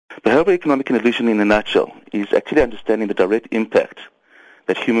Behavioural economic evolution in a nutshell is actually understanding the direct impact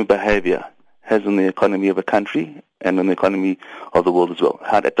that human behaviour has on the economy of a country and on the economy of the world as well.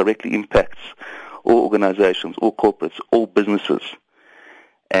 How that directly impacts all organisations, all corporates, all businesses.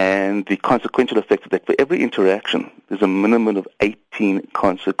 And the consequential effect of that, for every interaction, there's a minimum of 18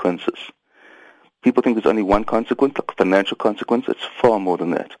 consequences. People think there's only one consequence, like a financial consequence. It's far more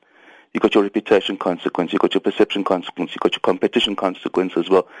than that. You've got your reputation consequence, you've got your perception consequence, you've got your competition consequence as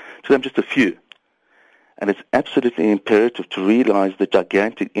well. So I'm just a few. And it's absolutely imperative to realize the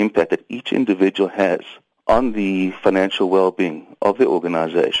gigantic impact that each individual has on the financial well-being of the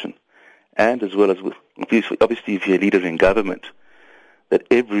organization, and as well as, obviously, if you're a leader in government, that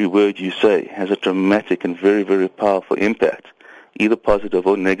every word you say has a dramatic and very, very powerful impact, either positive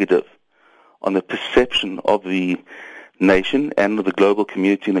or negative, on the perception of the nation and of the global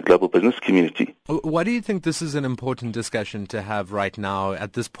community and the global business community. Why do you think this is an important discussion to have right now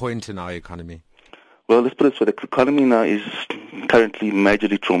at this point in our economy? Well, let's put it this way. The economy now is currently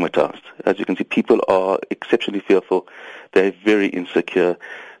majorly traumatized. As you can see, people are exceptionally fearful. They're very insecure.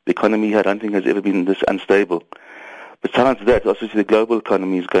 The economy, I don't think, has ever been this unstable. Besides that, obviously the global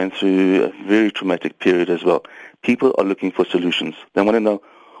economy is going through a very traumatic period as well. People are looking for solutions. They want to know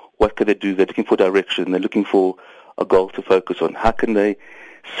what can they do. They're looking for direction. They're looking for a goal to focus on. How can they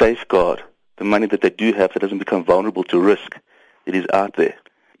safeguard the money that they do have so it doesn't become vulnerable to risk? It is out there.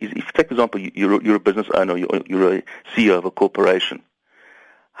 If you take, for example, you're a business owner, you're a CEO of a corporation.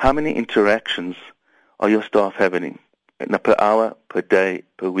 How many interactions are your staff having per hour, per day,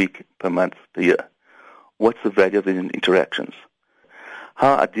 per week, per month, per year? What's the value of the interactions?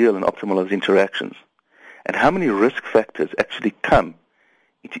 How ideal and optimal are those interactions? And how many risk factors actually come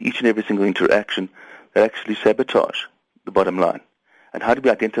into each and every single interaction that actually sabotage the bottom line? And how do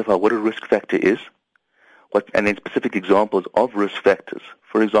we identify what a risk factor is? And then specific examples of risk factors.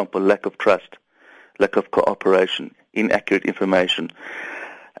 For example, lack of trust, lack of cooperation, inaccurate information,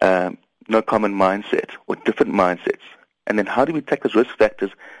 no common mindset or different mindsets. And then how do we take those risk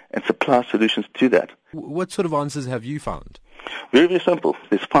factors and supply solutions to that? What sort of answers have you found? Very, very simple.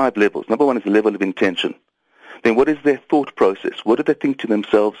 There's 5 levels. Number 1 is the level of intention. Then what is their thought process? What do they think to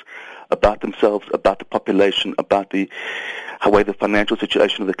themselves, about the population, about the way the financial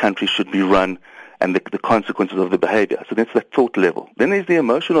situation of the country should be run, and the consequences of the behavior? So that's the thought level. Then there's the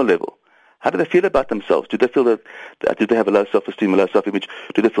emotional level. How do they feel about themselves? Do they feel do they have a low self-esteem, a low self-image?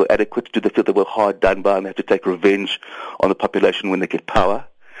 Do they feel adequate? Do they feel they were hard done by and they have to take revenge on the population when they get power?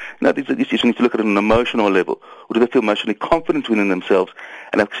 Now, these issues need to look at an emotional level. Or do they feel emotionally confident within themselves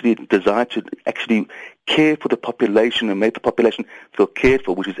and actually desire to actually care for the population and make the population feel cared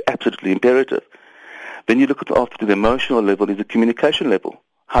for, which is absolutely imperative. Then you look at after the emotional level is the communication level.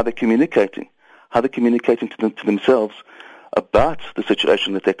 How they're communicating. How they're communicating to themselves about the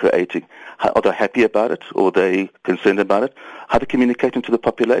situation that they're creating. Are they happy about it or are they concerned about it? How they're communicating to the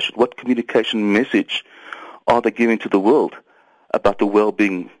population. What communication message are they giving to the world about the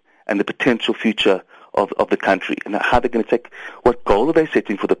well-being and the potential future of the country? And how they're going to what goal are they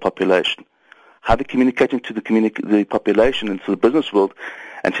setting for the population? How they're communicating to the population and to the business world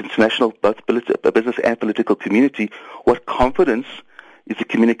and to international, both business and political community. What confidence is the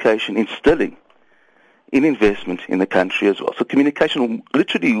communication instilling in investment in the country as well? So communication,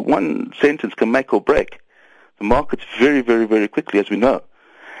 literally one sentence can make or break the markets very, very, very quickly, as we know.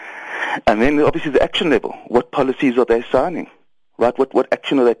 And then obviously the action level. What policies are they signing? Right? What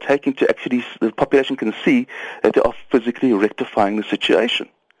action are they taking to actually, the population can see that they are physically rectifying the situation?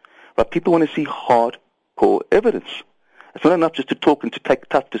 Right? People want to see hardcore evidence. It's not enough just to talk and to take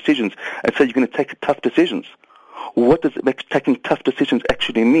tough decisions and say you're going to take tough decisions. What does taking tough decisions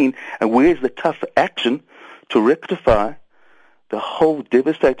actually mean? And where is the tough action to rectify the whole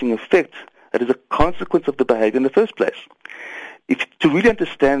devastating effect that is a consequence of the behavior in the first place? To really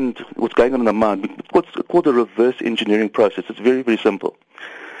understand what's going on in the mind, it's called the reverse engineering process. It's very, very simple.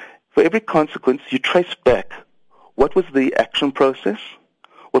 For every consequence, you trace back what was the action process,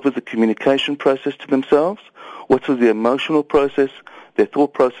 what was the communication process to themselves, what was the emotional process, their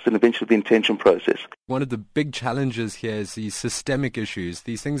thought process, and eventually the intention process. One of the big challenges here is these systemic issues,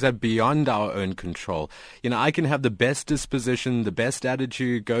 these things that are beyond our own control. I can have the best disposition, the best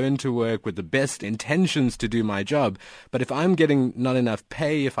attitude, go into work with the best intentions to do my job, but if I'm getting not enough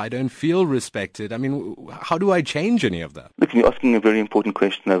pay, if I don't feel respected, how do I change any of that? Look, you're asking a very important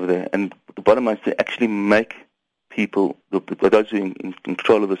question over there, and the bottom line is to actually make people, those who are in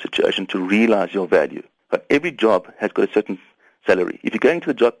control of the situation, to realize your value. But every job has got a certain salary. If you're going to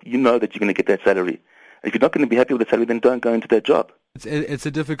the job, you know that you're going to get that salary. And if you're not going to be happy with the salary, then don't go into that job. It's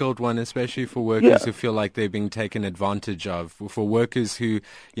a difficult one, especially for workers who feel like they're being taken advantage of, for workers who,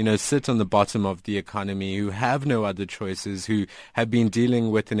 sit on the bottom of the economy, who have no other choices, who have been dealing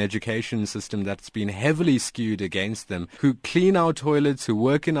with an education system that's been heavily skewed against them, who clean our toilets, who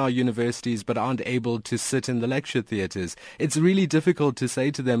work in our universities but aren't able to sit in the lecture theatres. It's really difficult to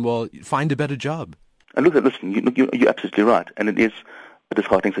say to them, well, find a better job. And listen, you're absolutely right, and it is a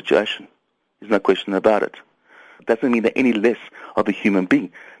disheartening situation. There's no question about it. It doesn't mean they're any less of a human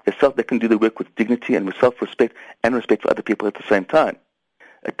being. They can do the work with dignity and with self-respect and respect for other people at the same time.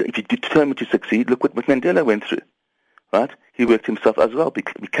 If you're determined to succeed, look what Mandela went through, right? He worked himself as well,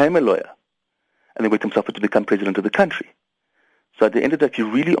 became a lawyer, and then worked himself to become president of the country. So at the end of the day, if you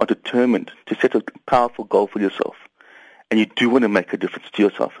really are determined to set a powerful goal for yourself, and you do want to make a difference to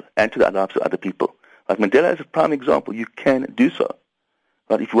yourself and to the lives of other people, like Mandela is a prime example, you can do so.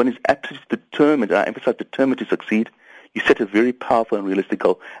 Right? If one is absolutely determined, and I emphasize determined to succeed, you set a very powerful and realistic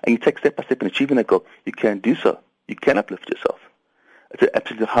goal, and you take step by step in achieving that goal, you can do so. You can uplift yourself. It's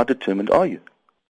absolutely how determined are you?